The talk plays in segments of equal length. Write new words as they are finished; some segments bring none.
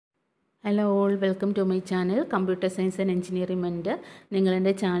Hello all, welcome to my channel Computer Science and Engineering Mentor. നിങ്ങൾ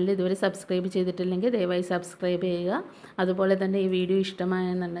എൻ്റെ channel ഇതുവരെ subscribe ചെയ്തിട്ടില്ലെങ്കിൽ ദയവായി സബ്സ്ക്രൈബ് ചെയ്യുക. അതുപോലെ തന്നെ ഈ വീഡിയോ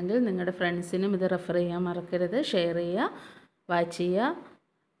ഇഷ്ടമായെന്നുണ്ടെങ്കിൽ നിങ്ങളുടെ ഫ്രണ്ട്സിനും ഇത് റെഫർ ചെയ്യാൻ മറക്കരുത്. ഷെയർ ചെയ്യുക, വാച്ച് ചെയ്യുക.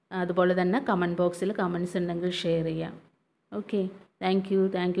 അതുപോലെ തന്നെ കമൻറ്റ് ബോക്സിൽ കമൻറ്റ്സ് ഉണ്ടെങ്കിൽ ഷെയർ ചെയ്യുക. Okay,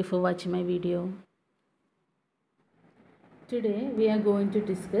 thank you for watching my video. Today we are going to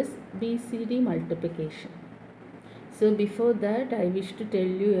discuss BCD multiplication. So before that, I wish to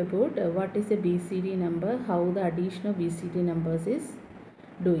tell you about what is a BCD number, how the addition of BCD numbers is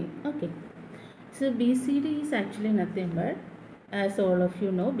doing. Okay, so BCD is actually nothing but, as all of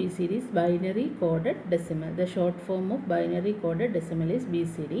you know, BCD is binary coded decimal. The short form of binary coded decimal is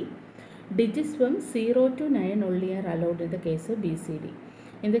BCD. Digits from 0 to 9 only are allowed in the case of BCD.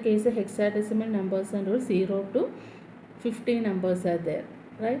 In the case of hexadecimal numbers and all, 0 to 15 numbers are there,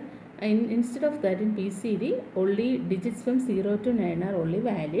 right? And instead of that, in BCD only digits from 0 to 9 are only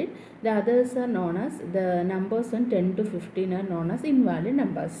valid. The others are known as, the numbers from 10 to 15 are known as invalid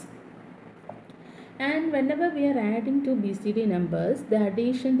numbers. And whenever we are adding two BCD numbers, the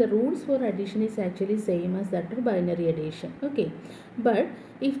addition, the rules for addition is actually same as that of binary addition. Okay, but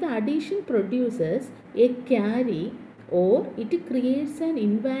if the addition produces a carry or it creates an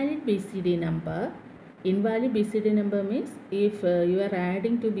invalid BCD number. Invalid BCD number means if you are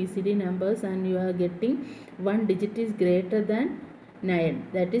adding two BCD numbers and you are getting one digit is greater than 9,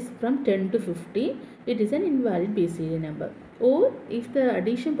 that is from 10 to 50, it is an invalid BCD number. Or if the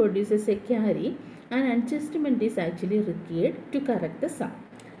addition produces a carry, an adjustment is actually required to correct the sum.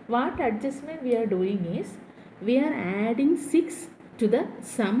 What adjustment we are doing is, we are adding 6 to the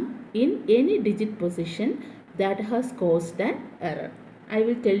sum in any digit position that has caused an error. I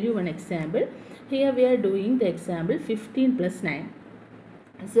will tell you one example. Here we are doing the example 15 plus 9.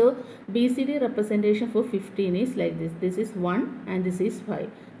 So BCD representation for 15 is like this. This is 1 and this is 5.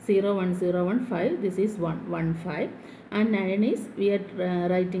 0, 1, 0, 1, 5. This is 1, 1, 5. And 9 is, we are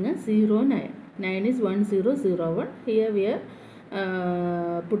writing as 0, 9. 9 is 1, 0, 0, 1. Here we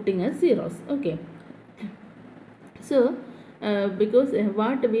are putting as zeros. Okay. So because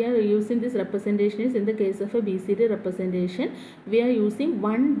what we are using this representation is, in the case of a BCD representation, we are using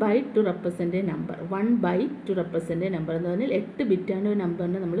 1 byte to represent a number. 1 byte to represent a number എന്ന് പറഞ്ഞാൽ 8 ബിറ്റാണ് ഒരു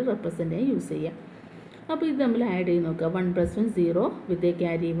നമ്പറിനെ നമ്മൾ represent ചെയ്യാൻ use ചെയ്യുക. അപ്പോൾ ഇത് നമ്മൾ ആഡ് ചെയ്ത് നോക്കുക. 1 + 1 0 with a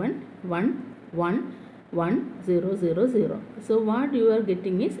carry 1 1 1 1 0 0 0. So what you are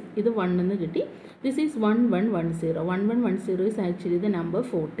getting is, ഇത് 1 എന്ന് കിട്ടി. This is 1 1 1 0. 1 1 1 0 is actually the number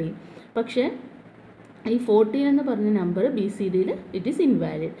 14. പക്ഷേ ഈ 14 എന്ന് പറഞ്ഞ നമ്പർ ബി സി ഡിയിൽ ഇറ്റ് ഈസ്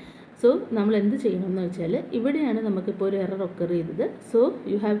ഇൻവാലിഡ്. സോ നമ്മൾ എന്ത് ചെയ്യണമെന്ന് വെച്ചാൽ, ഇവിടെയാണ് നമുക്കിപ്പോൾ ഒരു എറർ ഒക്കർ ചെയ്തത്. So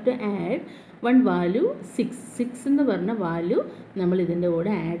you have to add one value 6 എന്ന് പറഞ്ഞ വാല്യൂ നമ്മൾ ഇതിൻ്റെ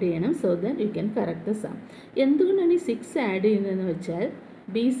കൂടെ ആഡ് ചെയ്യണം. So that you can correct the sum. എന്തുകൊണ്ടാണ് ഈ 6 ആഡ് ചെയ്യുന്നതെന്ന് വെച്ചാൽ,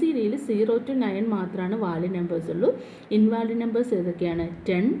 ബി സി ഡിയിൽ 0 to 9 മാത്രമാണ് വാലിഡ് നമ്പേഴ്സ് ഉള്ളൂ. ഇൻവാലിഡ് നമ്പേഴ്സ് ഏതൊക്കെയാണ്?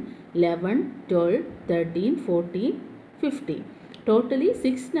 10, 11, 12, 13, 14, 15. Totally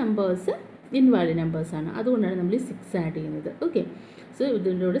 6 numbers invalid നമ്പേഴ്സാണ്. അതുകൊണ്ടാണ് നമ്മൾ ഈ 6 ആഡ് ചെയ്യുന്നത്. ഓക്കെ, സോ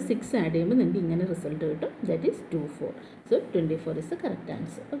ഇതിൻ്റെ കൂടെ 6 ആഡ് ചെയ്യുമ്പോൾ നിങ്ങൾക്ക് ഇങ്ങനെ റിസൾട്ട് കിട്ടും. That is 24. So 24 is the correct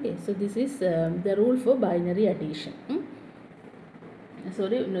answer. Okay, so this is the rule for binary addition.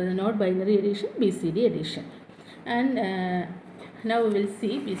 Not binary addition, BCD addition. And now we will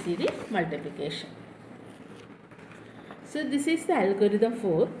see BCD multiplication. So this is the algorithm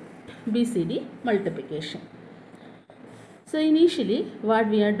for BCD multiplication. So initially what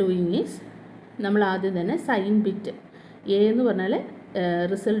we are doing is, നമ്മൾ ആദ്യം തന്നെ sign bit, A എന്ന് പറഞ്ഞാൽ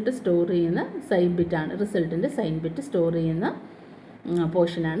result store ചെയ്യുന്ന sign ബിറ്റാണ്, റിസൾട്ടിൻ്റെ sign bit store ചെയ്യുന്ന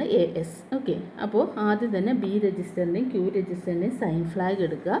പോർഷനാണ് AS. Okay, അപ്പോൾ ആദ്യം തന്നെ ബി രജിസ്റ്ററിൻ്റെയും ക്യൂ രജിസ്റ്ററിൻ്റെയും സൈൻ ഫ്ലാഗ്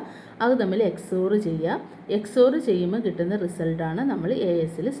എടുക്കുക. അത് തമ്മിൽ എക്സോർ ചെയ്യുക. എക്സോർ ചെയ്യുമ്പോൾ കിട്ടുന്ന റിസൾട്ടാണ് നമ്മൾ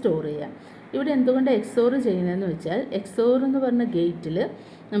ASൽ സ്റ്റോർ ചെയ്യുക. ഇവിടെ എന്തുകൊണ്ട് എക്സോർ ചെയ്യുന്നതെന്ന് വെച്ചാൽ, എക്സോർ എന്ന് പറഞ്ഞ ഗേറ്റിൽ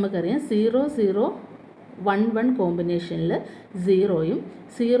നമുക്കറിയാം 0 0 1 1 കോമ്പിനേഷനിൽ 0യും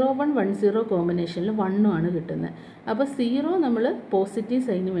 0 1 1 0 കോമ്പിനേഷനിൽ 1ഉം ആണ് കിട്ടുന്നത്. അപ്പോൾ 0 നമ്മൾ പോസിറ്റീവ്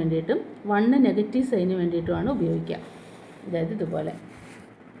സൈന് വേണ്ടിയിട്ടും 1 നെഗറ്റീവ് സൈന് വേണ്ടിയിട്ടുമാണ് ഉപയോഗിക്കുക. അതായത് ഇതുപോലെ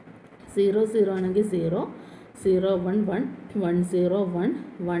 0 0 ആണെങ്കിൽ 0 0 1 1 1 0 1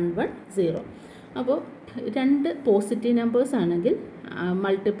 1 1 0. അപ്പോൾ രണ്ട് പോസിറ്റീവ് നമ്പേഴ്സ് ആണെങ്കിൽ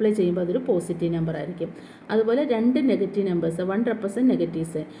മൾട്ടിപ്ലൈ ചെയ്യുമ്പോൾ അതൊരു പോസിറ്റീവ് നമ്പർ ആയിരിക്കും. അതുപോലെ രണ്ട് negative numbers, 1 represent negative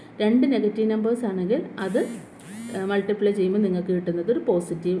sign, രണ്ട് നെഗറ്റീവ് നമ്പേഴ്സ് ആണെങ്കിൽ അത് മൾട്ടിപ്ലൈ ചെയ്യുമ്പോൾ നിങ്ങൾക്ക് കിട്ടുന്നത് ഒരു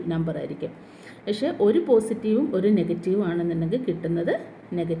പോസിറ്റീവ് നമ്പർ ആയിരിക്കും. പക്ഷേ ഒരു പോസിറ്റീവും ഒരു നെഗറ്റീവും ആണെന്നുണ്ടെങ്കിൽ കിട്ടുന്നത്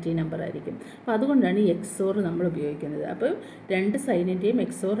നെഗറ്റീവ് നമ്പർ ആയിരിക്കും. അപ്പോൾ അതുകൊണ്ടാണ് ഈ എക്സോർ നമ്മൾ ഉപയോഗിക്കുന്നത്. അപ്പോൾ രണ്ട് സൈനിൻ്റെയും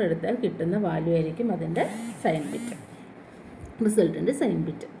എക്സോർ എടുത്താൽ കിട്ടുന്ന വാല്യൂ ആയിരിക്കും അതിൻ്റെ sign bit, റിസൾട്ടിൻ്റെ sign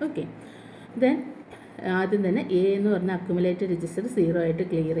bit. Okay, then ആദ്യം തന്നെ എ എന്ന് പറഞ്ഞ അക്യുമുലേറ്റഡ് രജിസ്റ്റർ 0 ആയിട്ട്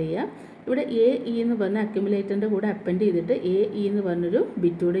ക്ലിയർ ചെയ്യുക. ഇവിടെ എ ഇ എന്ന് പറഞ്ഞ അക്യുമുലേറ്ററിൻ്റെ കൂടെ അപ്പൻഡ് ചെയ്തിട്ട് എ ഇ എന്ന് പറഞ്ഞൊരു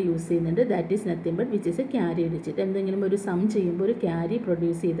ബിറ്റ് കൂടെ യൂസ് ചെയ്യുന്നുണ്ട്. That is nothing but which is A carry digit. എന്തെങ്കിലും ഒരു സം ചെയ്യുമ്പോൾ ഒരു ക്യാരി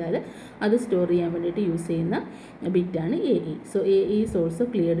പ്രൊഡ്യൂസ് ചെയ്താൽ അത് സ്റ്റോർ ചെയ്യാൻ വേണ്ടിയിട്ട് യൂസ് ചെയ്യുന്ന ബിറ്റാണ് A E. So A E is also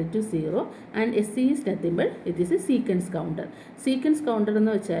cleared to 0 and S E is nothing but it is A sequence counter. Sequence counter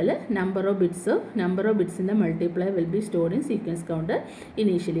എന്ന് വെച്ചാൽ number of ബിറ്റ്സിൻ്റെ multiplier will be stored in sequence counter.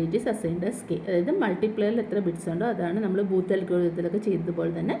 Initially it is assigned as K. അതായത് മൾട്ടിപ്ലയറിൽ എത്ര bits ഉണ്ടോ അതാണ് നമ്മൾ booth അൽഗോരിതത്തിലൊക്കെ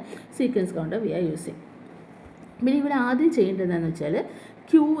ചെയ്തതുപോലെ തന്നെ sequence counter V are using. പിന്നെ ഇവിടെ ആദ്യം ചെയ്യേണ്ടത് എന്താണെന്ന് വെച്ചാൽ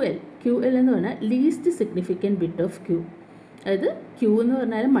ക്യു എൽ എന്ന് പറഞ്ഞാൽ least significant bit of Q. അതായത് ക്യൂ എന്ന്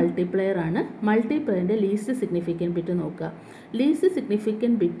പറഞ്ഞാൽ മൾട്ടിപ്ലയർ ആണ്. മൾട്ടിപ്ലയറിൻ്റെ ലീസ്റ്റ് സിഗ്നിഫിക്കൻറ്റ് ബിറ്റ് നോക്കുക. ലീസ്റ്റ്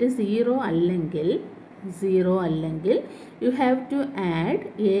സിഗ്നിഫിക്കൻറ്റ് ബിറ്റ് 0 അല്ലെങ്കിൽ you have to add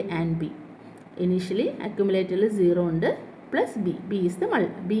A and B. Initially അക്യുമുലേറ്ററിൽ 0 ഉണ്ട് പ്ലസ് ബി ഈസ്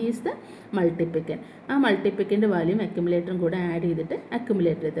ദ മൾട്ടിപ്ലിക്കൻറ്റ്. ആ മൾട്ടിപ്ലിക്കൻ്റ് വാല്യൂം അക്യുമുലേറ്ററും കൂടെ ആഡ് ചെയ്തിട്ട്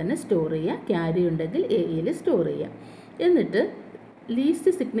അക്യുമുലേറ്ററിൽ തന്നെ സ്റ്റോർ ചെയ്യുക. ക്യാരി ഉണ്ടെങ്കിൽ എ ഇയിൽ സ്റ്റോർ ചെയ്യുക. എന്നിട്ട്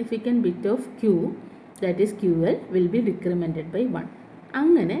least significant bit of Q that is Q L will be decremented by 1.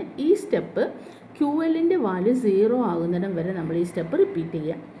 അങ്ങനെ ഈ സ്റ്റെപ്പ് ക്യു എല്ലിൻ്റെ വാല്യൂ 0 ആകുന്നിടം വരെ നമ്മൾ ഈ സ്റ്റെപ്പ് റിപ്പീറ്റ്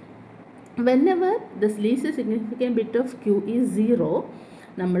ചെയ്യുക. Whenever the least significant bit of Q is 0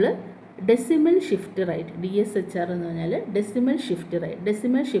 നമ്മൾ ഡെസിമൽ ഷിഫ്റ്റ് റൈറ്റ്, DSHR എന്ന് പറഞ്ഞാൽ ഡെസിമൽ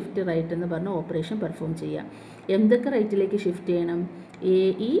ഷിഫ്റ്റ് റൈറ്റ് എന്ന് പറഞ്ഞ ഓപ്പറേഷൻ പെർഫോം ചെയ്യുക. എന്തൊക്കെ റൈറ്റിലേക്ക് ഷിഫ്റ്റ് ചെയ്യണം?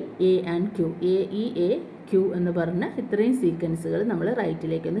 A and Q, A Q എന്ന് പറഞ്ഞ ഇത്രയും സീക്വൻസുകൾ നമ്മൾ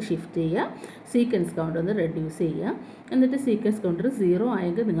റൈറ്റിലേക്ക് ഒന്ന് ഷിഫ്റ്റ് ചെയ്യുക. സീക്വൻസ് കൗണ്ടർ ഒന്ന് റെഡ്യൂസ് ചെയ്യുക. എന്നിട്ട് സീക്വൻസ് കൗണ്ടർ 0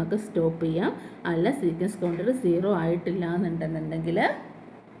 ആയെങ്കിൽ നിങ്ങൾക്ക് സ്റ്റോപ്പ് ചെയ്യാം. അല്ല സീക്വൻസ് കൗണ്ടർ 0 ആയിട്ടില്ല എന്നുണ്ടെന്നുണ്ടെങ്കിൽ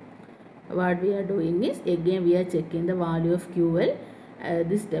what we are doing is again we are checking the value of QL.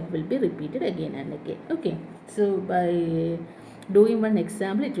 This step will be repeated again and again. Okay, so by doing one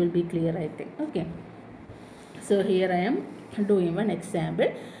example it will be clear, I think. Okay, so here I am doing one example.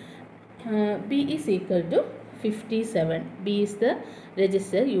 B is equal to 57. B is the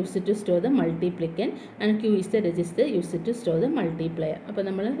register used to store the multiplicand and Q is the register used to store the multiplier. അപ്പോൾ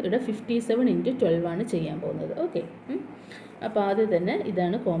നമ്മൾ ഇവിടെ 57 × 12 ആണ് ചെയ്യാൻ പോകുന്നത്. Okay, അപ്പോൾ ആദ്യം തന്നെ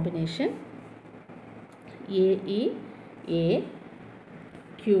ഇതാണ് combination A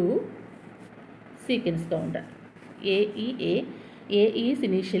Q sequence counter. A is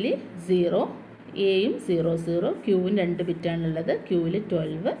initially 0, എയും 0 ക്യൂവിന് 2 ബിറ്റാണുള്ളത്. ക്യൂവിൽ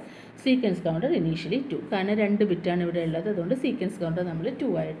 12, സീക്വൻസ് കൗണ്ടർ ഇനീഷ്യലി 2. കാരണം 2 ബിറ്റാണ് ഇവിടെ ഉള്ളത്, അതുകൊണ്ട് സീക്വൻസ് കൗണ്ടർ നമ്മൾ 2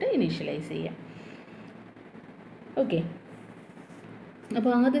 ആയിട്ട് ഇനീഷ്യലൈസ് ചെയ്യാം. ഓക്കെ,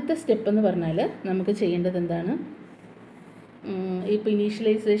 അപ്പോൾ ആദ്യത്തെ സ്റ്റെപ്പ് എന്ന് പറഞ്ഞാൽ നമുക്ക് ചെയ്യേണ്ടത് എന്താണ്? ഇപ്പോൾ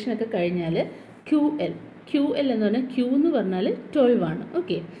ഇനീഷ്യലൈസേഷനൊക്കെ കഴിഞ്ഞാൽ ക്യു എൽ എന്ന് പറഞ്ഞാൽ ക്യൂ എന്ന് പറഞ്ഞാൽ 12 ആണ്.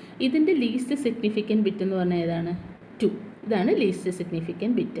 ഓക്കെ, ഇതിൻ്റെ ലീസ്റ്റ് സിഗ്നിഫിക്കൻറ്റ് ബിറ്റ് എന്ന് പറഞ്ഞാൽ ഏതാണ്? 2. ഇതാണ് least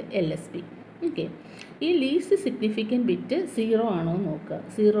significant bit LSB. Okay, ഈ ലീസ്റ്റ് സിഗ്നിഫിക്കൻറ്റ് ബിറ്റ് 0 ആണോ നോക്കുക.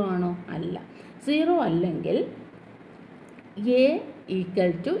 0 ആണോ? അല്ല. 0 അല്ലെങ്കിൽ A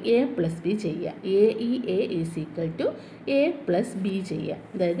equal to A plus B ചെയ്യുക. A is equal to A plus B ചെയ്യുക.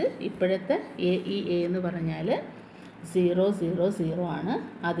 അതായത് ഇപ്പോഴത്തെ എ എന്ന് പറഞ്ഞാൽ 0 ആണ്.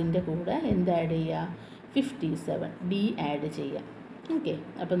 അതിൻ്റെ കൂടെ എന്ത് ആഡ് ചെയ്യുക? 57 ബി ആഡ് ചെയ്യുക. ഓക്കെ,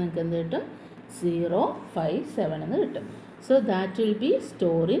 അപ്പോൾ നിങ്ങൾക്ക് എന്ത് കിട്ടും? 057 എന്ന് കിട്ടും. So that will be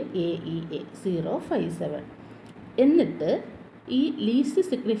store in AEA 057. എന്നിട്ട് ഈ least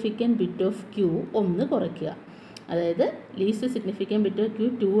significant bit of Q 1 കുറയ്ക്കുക. അതായത് least significant bit of Q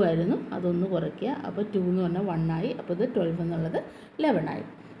 2 ആയിരുന്നു, അതൊന്ന് കുറയ്ക്കുക. അപ്പോൾ 2 എന്ന് പറഞ്ഞാൽ 1 ആയി. അപ്പോൾ ഇത് 12 എന്നുള്ളത് 11 ആയി.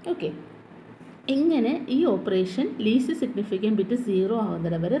 ഓക്കെ, ഇങ്ങനെ ഈ ഓപ്പറേഷൻ ലീസ്റ്റ് സിഗ്നിഫിക്കൻറ്റ് ബിറ്റ് 0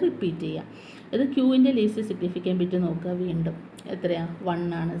 ആവുന്നത് വരെ റിപ്പീറ്റ് ചെയ്യുക. ഇത് ക്യൂവിൻ്റെ ലീസ്റ്റ് സിഗ്നിഫിക്കൻറ്റ് ബിറ്റ് നോക്കുക. വീണ്ടും എത്രയാണ്? 1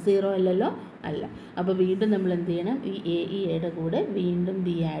 ആണ്. 0 അല്ലല്ലോ? അല്ല. അപ്പോൾ വീണ്ടും നമ്മൾ എന്ത് ചെയ്യണം? ഈ എയുടെ കൂടെ വീണ്ടും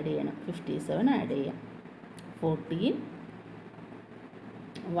ബി ആഡ് ചെയ്യണം. 57 ആഡ് ചെയ്യാം. 14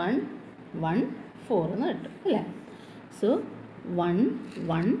 1 1 4 എന്ന് കിട്ടും അല്ലേ? സോ 1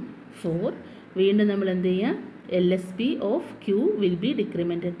 1 4. വീണ്ടും നമ്മൾ എന്ത് ചെയ്യുക? LSB of Q will be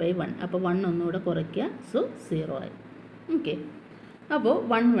decremented by 1. അപ്പോൾ 1 ഒന്നുകൂടെ കുറയ്ക്കുക. സോ 0 ആയി. ഓക്കെ, അപ്പോൾ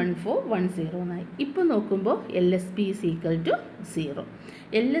 11410 എന്നായി. ഇപ്പോൾ നോക്കുമ്പോൾ LSB is equal to 0.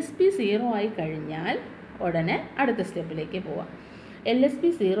 LSB 0 ആയി കഴിഞ്ഞാൽ ഉടനെ അടുത്ത സ്റ്റെപ്പിലേക്ക് പോവാം. LSB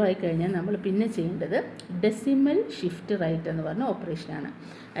 0 ആയി കഴിഞ്ഞാൽ നമ്മൾ പിന്നെ ചെയ്യേണ്ടത് ഡെസിമൽ ഷിഫ്റ്റ് റൈറ്റ് എന്ന് പറഞ്ഞ ഓപ്പറേഷനാണ്.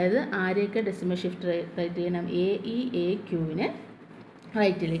 അതായത് ആരെയൊക്കെ ഡെസിമൽ ഷിഫ്റ്റ് റൈറ്റ് ചെയ്യണം? എ ക്യൂവിനെ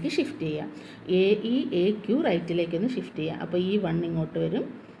റൈറ്റിലേക്ക് ഷിഫ്റ്റ് ചെയ്യുക. എ ക്യൂ റൈറ്റിലേക്കൊന്ന് ഷിഫ്റ്റ് ചെയ്യുക. അപ്പോൾ ഈ 1 ഇങ്ങോട്ട് വരും,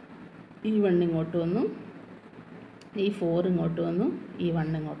 ഈ 1 ഇങ്ങോട്ട് വന്നു, ഈ 4 ഇങ്ങോട്ട് വന്നു, ഈ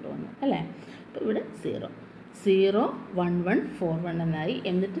 1 ഇങ്ങോട്ട് വന്നു അല്ലേ? അപ്പോൾ ഇവിടെ 0 0 1 1 4 1 എന്നായി.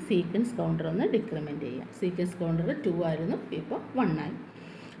 എന്നിട്ട് സീക്വൻസ് കൗണ്ടർ ഒന്ന് ഡിക്രിമെൻറ്റ് ചെയ്യുക. സീക്വൻസ് കൗണ്ടർ 2 ആയിരുന്നു, ഇപ്പോൾ 1 ആയി.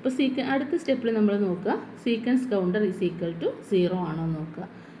 അപ്പോൾ അടുത്ത സ്റ്റെപ്പിൽ നമ്മൾ നോക്കുക sequence counter is equal to 0 ആണോ നോക്കുക.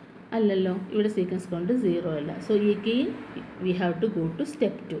 അല്ലല്ലോ, ഇവിടെ സീക്വൻസ് കൗണ്ടർ 0 അല്ല. So again we have to go to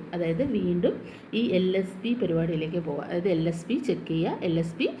step 2. അതായത് വീണ്ടും ഈ LSB പരിപാടിയിലേക്ക് പോവുക. അതായത് LSB ചെക്ക് ചെയ്യുക.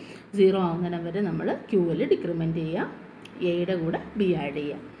 LSB 0 ആവുന്നതിന് വരെ നമ്മൾ QL ഡിക്രിമെൻറ്റ് ചെയ്യുക. എയുടെ കൂടെ B ആഡ്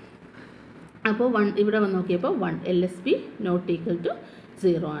ചെയ്യുക. അപ്പോൾ ഇവിടെ വന്ന് നോക്കിയപ്പോൾ 1 LSB നോട്ട് ഈക്വൽ ടു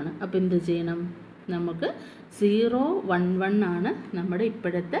 0 ആണ്. അപ്പോൾ എന്ത് ചെയ്യണം, നമുക്ക് 0 1 1 ആണ് നമ്മുടെ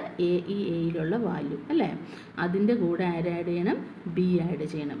ഇപ്പോഴത്തെ AEAയിലുള്ള വാല്യൂ അല്ലേ. അതിൻ്റെ കൂടെ ആഡ് ചെയ്യണം, B ആഡ്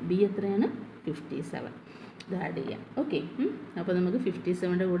ചെയ്യണം. B എത്രയാണ്? 57. ഇത് ആഡ് ചെയ്യാം. ഓക്കെ. അപ്പോൾ നമുക്ക്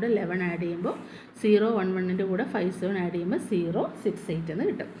 57ൻ്റെ കൂടെ 11 ആഡ് ചെയ്യുമ്പോൾ 0 1 1ൻ്റെ കൂടെ 57 ആഡ് ചെയ്യുമ്പോൾ 068 എന്ന്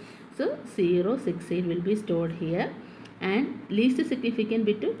കിട്ടും. So 068 will be stored here and least significant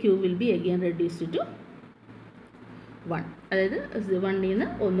bit Q will be again reduced to 1. അതായത് 1ൽ നിന്ന്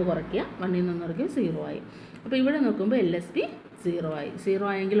 1 കുറയ്ക്കുക, 1ൽ നിന്ന് 1 കുറയ്ക്കുക, 0 ആയി. അപ്പോൾ ഇവിടെ നോക്കുമ്പോൾ LSB 0 ആയി. 0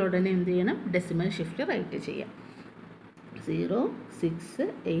 ആയെങ്കിൽ ഉടനെ എന്ത് ചെയ്യണം, ഡെസിമൽ ഷിഫ്റ്റ് റൈറ്റ് ചെയ്യാം.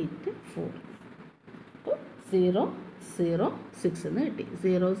 068 അപ്പോൾ 006 എന്ന് കിട്ടി.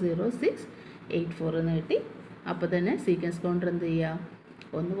 00684 എന്ന് കിട്ടി. അപ്പോൾ തന്നെ സീക്വൻസ് കൗണ്ടർ എന്ത് ചെയ്യുക,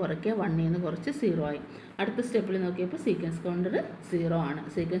 1 കുറയ്ക്കുക, 1ൽ നിന്ന് കുറച്ച് 0 ആയി. അടുത്ത സ്റ്റെപ്പിൽ നോക്കിയപ്പോൾ സീക്വൻസ് കൗണ്ടർ 0 ആണ്.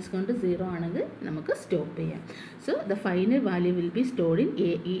 സീക്വൻസ് കൗണ്ടർ 0 ആണെങ്കിൽ നമുക്ക് സ്റ്റോപ്പ് ചെയ്യാം. So the final value will be stored in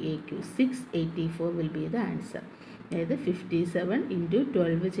AEAQ. 684 will be the answer. അതായത് 57 ×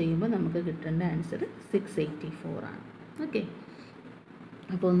 12 ചെയ്യുമ്പോൾ നമുക്ക് കിട്ടേണ്ട ആൻസർ 684 ആണ്. ഓക്കെ.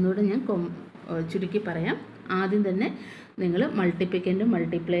 അപ്പോൾ ഒന്നുകൂടെ ഞാൻ ചുരുക്കി പറയാം. ആദ്യം തന്നെ നിങ്ങൾ മൾട്ടിപ്ലിക്കൻറ്റും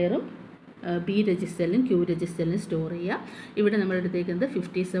മൾട്ടിപ്ലയറും B രജിസ്റ്ററിലും Q രജിസ്റ്ററിലും സ്റ്റോർ ചെയ്യുക. ഇവിടെ നമ്മൾ എടുത്തേക്കുന്നത്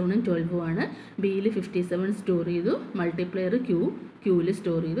 57ഉം 12ഉം ആണ്. Bയിൽ 57 സ്റ്റോർ ചെയ്തു, മൾട്ടിപ്ലയർ Qയിൽ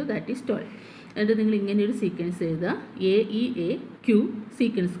സ്റ്റോർ ചെയ്തു, ദാറ്റ് ഈസ് 12. എന്നിട്ട് നിങ്ങൾ ഇങ്ങനെയൊരു സീക്വൻസ് എഴുതുക, AEAQ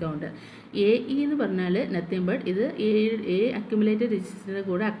സീക്വൻസ് കൗണ്ടർ. AE എന്ന് പറഞ്ഞാൽ നത്തിങ് ബട്ട് ഇത് A അക്യുമുലേറ്റഡ് രജിസ്റ്ററിൻ്റെ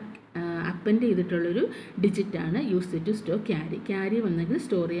കൂടെ append ചെയ്തിട്ടുള്ളൊരു ഡിജിറ്റാണ് use to store carry വന്നെങ്കിൽ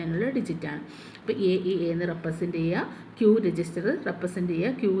സ്റ്റോർ ചെയ്യാനുള്ള ഡിജിറ്റാണ്. അപ്പോൾ AEA എന്ന് റെപ്രസെൻറ്റ് ചെയ്യുക, Q രജിസ്റ്റർ റെപ്രസെൻറ്റ്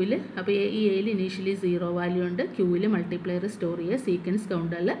ചെയ്യുക. Qയിൽ അപ്പോൾ AEAയിൽ ഇനീഷ്യലി 0 വാല്യൂ ഉണ്ട്. Qയിൽ മൾട്ടിപ്ലയർ സ്റ്റോർ ചെയ്യുക. സീക്വൻസ്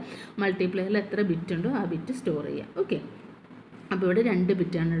കൗണ്ടറിൽ മൾട്ടിപ്ലയറിൽ എത്ര ബിറ്റ് ഉണ്ടോ ആ ബിറ്റ് സ്റ്റോർ ചെയ്യുക. ഓക്കെ. അപ്പോൾ ഇവിടെ 2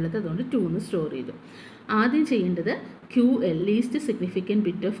 ബിറ്റാണുള്ളത്, അതുകൊണ്ട് 2 എന്ന് സ്റ്റോർ ചെയ്തു. ആദ്യം ചെയ്യേണ്ടത് QL least significant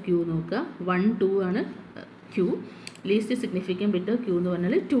bit of Q നോക്കുക. 1 2 ആണ് Q. Least significant bit of Q എന്ന്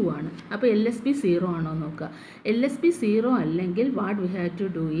പറഞ്ഞാൽ 2 ആണ്. അപ്പോൾ LSB 0 ആണോ നോക്കുക. LSB 0 അല്ലെങ്കിൽ what we have to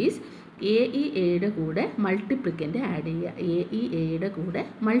do is AEAയുടെ കൂടെ മൾട്ടിപ്ലിക്കൻ്റ് ആഡ് ചെയ്യുക. AEAയുടെ കൂടെ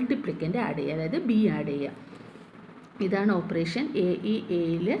മൾട്ടിപ്ലിക്കൻ്റ് ആഡ് ചെയ്യുക, അതായത് B ആഡ് ചെയ്യുക. ഇതാണ് ഓപ്പറേഷൻ.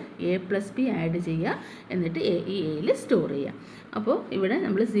 AEAയിൽ A+B ആഡ് ചെയ്യുക, എന്നിട്ട് AEAയിൽ സ്റ്റോർ ചെയ്യുക. അപ്പോൾ ഇവിടെ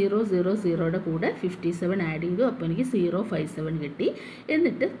നമ്മൾ 000യുടെ കൂടെ 57 ആഡ് ചെയ്തു. അപ്പോൾ എനിക്ക് 057 കിട്ടി.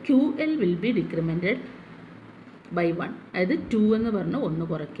 എന്നിട്ട് QL will be decremented by 1. അതായത് 2 എന്ന് പറഞ്ഞ് 1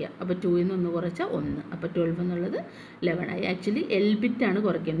 കുറയ്ക്കുക. അപ്പോൾ 2ൽ നിന്ന് 1 കുറച്ചാൽ 1. അപ്പോൾ 12 എന്നുള്ളത് 11 ആയി. ആക്ച്വലി L ബിറ്റാണ്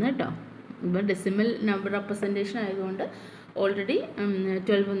കുറയ്ക്കുന്നത് കേട്ടോ. ഇപ്പോൾ ഡെസിമൽ നമ്പർ റെപ്രസെൻറ്റേഷൻ ആയതുകൊണ്ട് ഓൾറെഡി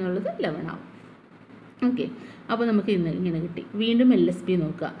 12 എന്നുള്ളത് 11 ആവും. ഓക്കെ. അപ്പോൾ നമുക്ക് ഇങ്ങനെ കിട്ടി. വീണ്ടും LSB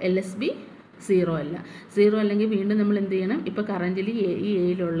നോക്കുക. LSB 0 അല്ല. 0 അല്ലെങ്കിൽ വീണ്ടും നമ്മൾ എന്ത് ചെയ്യണം, ഇപ്പോൾ കറൻ്റിലി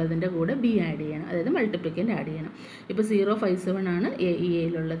AEAയിലുള്ളതിൻ്റെ കൂടെ B ആഡ് ചെയ്യണം, അതായത് മൾട്ടിപ്ലിക്കൻ്റ് ആഡ് ചെയ്യണം. ഇപ്പോൾ 057 ആണ്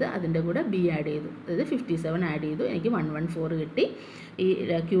AEAയിലുള്ളത്, അതിൻ്റെ കൂടെ B ആഡ് ചെയ്തു, അതായത് 57 ആഡ് ചെയ്തു. എനിക്ക് 114 കിട്ടി. ഈ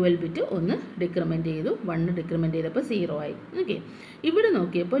QL ബിറ്റ് 1 ഡിക്രിമെൻറ്റ് ചെയ്തു, 1 ഡിക്രിമെൻറ്റ് ചെയ്തപ്പോൾ 0 ആയി. ഓക്കെ. ഇവിടെ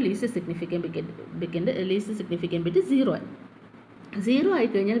നോക്കിയപ്പോൾ ലീസ്റ്റ് സിഗ്നിഫിക്കൻറ്റ് ബിറ്റ് 0 ആയി. 0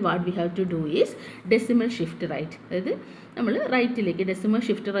 ആയിക്കഴിഞ്ഞാൽ what we have to do is decimal shift right. അതായത് നമ്മൾ റൈറ്റിലേക്ക് ഡെസിമൽ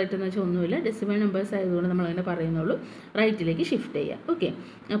ഷിഫ്റ്റ് റൈറ്റ് എന്ന് വെച്ചാൽ ഒന്നുമില്ല, ഡെസിമൽ നമ്പേഴ്സ് ആയതുകൊണ്ട് നമ്മൾ അങ്ങനെ പറയുന്നുള്ളൂ, റൈറ്റിലേക്ക് ഷിഫ്റ്റ് ചെയ്യുക. ഓക്കെ.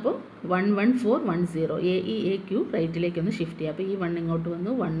 അപ്പോൾ 11410 AEAQ റൈറ്റിലേക്കൊന്ന് ഷിഫ്റ്റ് ചെയ്യുക. അപ്പോൾ ഈ 1 ഇങ്ങോട്ട്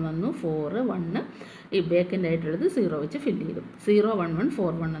വന്നു, 1 വന്നു, 4 1 ഈ വേക്കൻ്റ് ആയിട്ടുള്ളത് 0 വെച്ച് ഫില്ല് ചെയ്തു.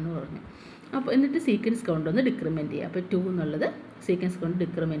 01141 എന്ന് പറഞ്ഞു. അപ്പോൾ എന്നിട്ട് സീക്വൻസ് കൗണ്ട് ഒന്ന് ഡിക്രിമെൻറ്റ് ചെയ്യുക. അപ്പോൾ 2 എന്നുള്ളത് സീക്വൻസ് കൗണ്ട്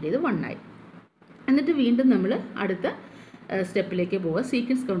ഡിക്രിമെൻറ്റ് ചെയ്ത് 1 ആയി. എന്നിട്ട് വീണ്ടും നമ്മൾ അടുത്ത സ്റ്റെപ്പിലേക്ക് പോവുക.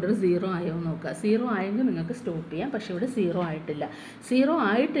 സീക്വൻസ് കൗണ്ടർ 0 ആയോ നോക്കുക. 0 ആയെങ്കിൽ നിങ്ങൾക്ക് സ്റ്റോപ്പ് ചെയ്യാം, പക്ഷേ ഇവിടെ 0 ആയിട്ടില്ല. 0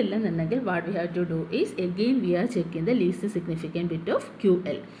 ആയിട്ടില്ലെന്നുണ്ടെങ്കിൽ what we have to do is again we R checking the least significant bit of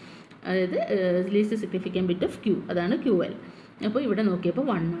QL. അതായത് least significant bit of Q, അതാണ് QL. അപ്പോൾ ഇവിടെ നോക്കിയപ്പോൾ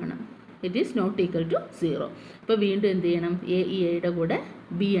 1 ആണ്. It is not equal to 0. അപ്പോൾ വീണ്ടും എന്ത് ചെയ്യണം, AEAയുടെ കൂടെ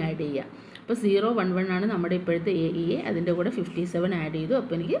B ആഡ് ചെയ്യുക. അപ്പോൾ 011 ആണ് നമ്മുടെ ഇപ്പോഴത്തെ AEA, അതിൻ്റെ കൂടെ 57 ആഡ് ചെയ്തു.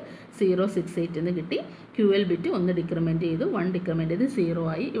 അപ്പോൾ എനിക്ക് 068 എന്ന് കിട്ടി. QL ബിറ്റ് 1 ഡിക്രിമെൻറ്റ് ചെയ്തു, 1 ഡിക്രിമെൻറ്റ് ചെയ്ത് 0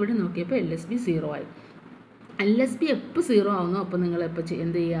 ആയി. ഇവിടെ നോക്കിയപ്പോൾ LSB 0 ആയി. LSB എപ്പോൾ 0 ആവുന്നു അപ്പോൾ നിങ്ങൾ എപ്പോൾ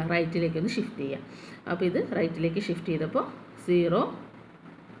എന്ത് ചെയ്യുക, റൈറ്റിലേക്ക് ഒന്ന് ഷിഫ്റ്റ് ചെയ്യുക. അപ്പോൾ ഇത് റൈറ്റിലേക്ക് ഷിഫ്റ്റ് ചെയ്തപ്പോൾ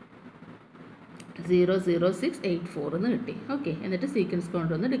 00684 എന്ന് കിട്ടി. ഓക്കെ, എന്നിട്ട് സീക്വൻസ്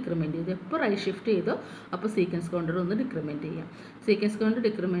കൗണ്ടർ ഒന്ന് ഡിക്രിമെൻറ്റ് ചെയ്തു. എപ്പോൾ റൈറ്റ് ഷിഫ്റ്റ് ചെയ്തോ അപ്പോൾ സീക്വൻസ് കൗണ്ടർ ഒന്ന് ഡിക്രിമെൻറ്റ് ചെയ്യാം. സീക്വൻസ് കൗണ്ടർ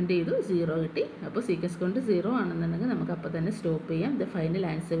ഡിക്രിമെൻറ്റ് ചെയ്തു, 0 കിട്ടി. അപ്പോൾ സീക്വൻസ് കൗണ്ടർ 0 ആണെന്നുണ്ടെങ്കിൽ നമുക്ക് അപ്പോൾ തന്നെ സ്റ്റോപ്പ് ചെയ്യാം. The final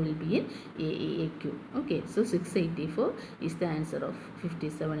answer will be in AAAQ. Okay, so 684 is the answer of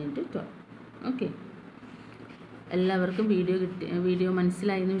 57 × 12. Okay, എല്ലാവർക്കും വീഡിയോ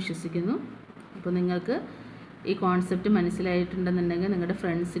മനസ്സിലായി എന്ന് വിശ്വസിക്കുന്നു. അപ്പോൾ നിങ്ങൾക്ക് ഈ കോൺസെപ്റ്റ് മനസ്സിലായിട്ടുണ്ടെന്നുണ്ടെങ്കിൽ നിങ്ങളുടെ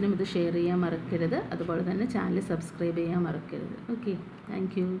ഫ്രണ്ട്സിനും ഇത് ഷെയർ ചെയ്യാൻ മറക്കരുത്. അതുപോലെ തന്നെ ചാനൽ സബ്സ്ക്രൈബ് ചെയ്യാൻ മറക്കരുത്. Okay,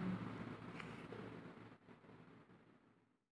 thank you.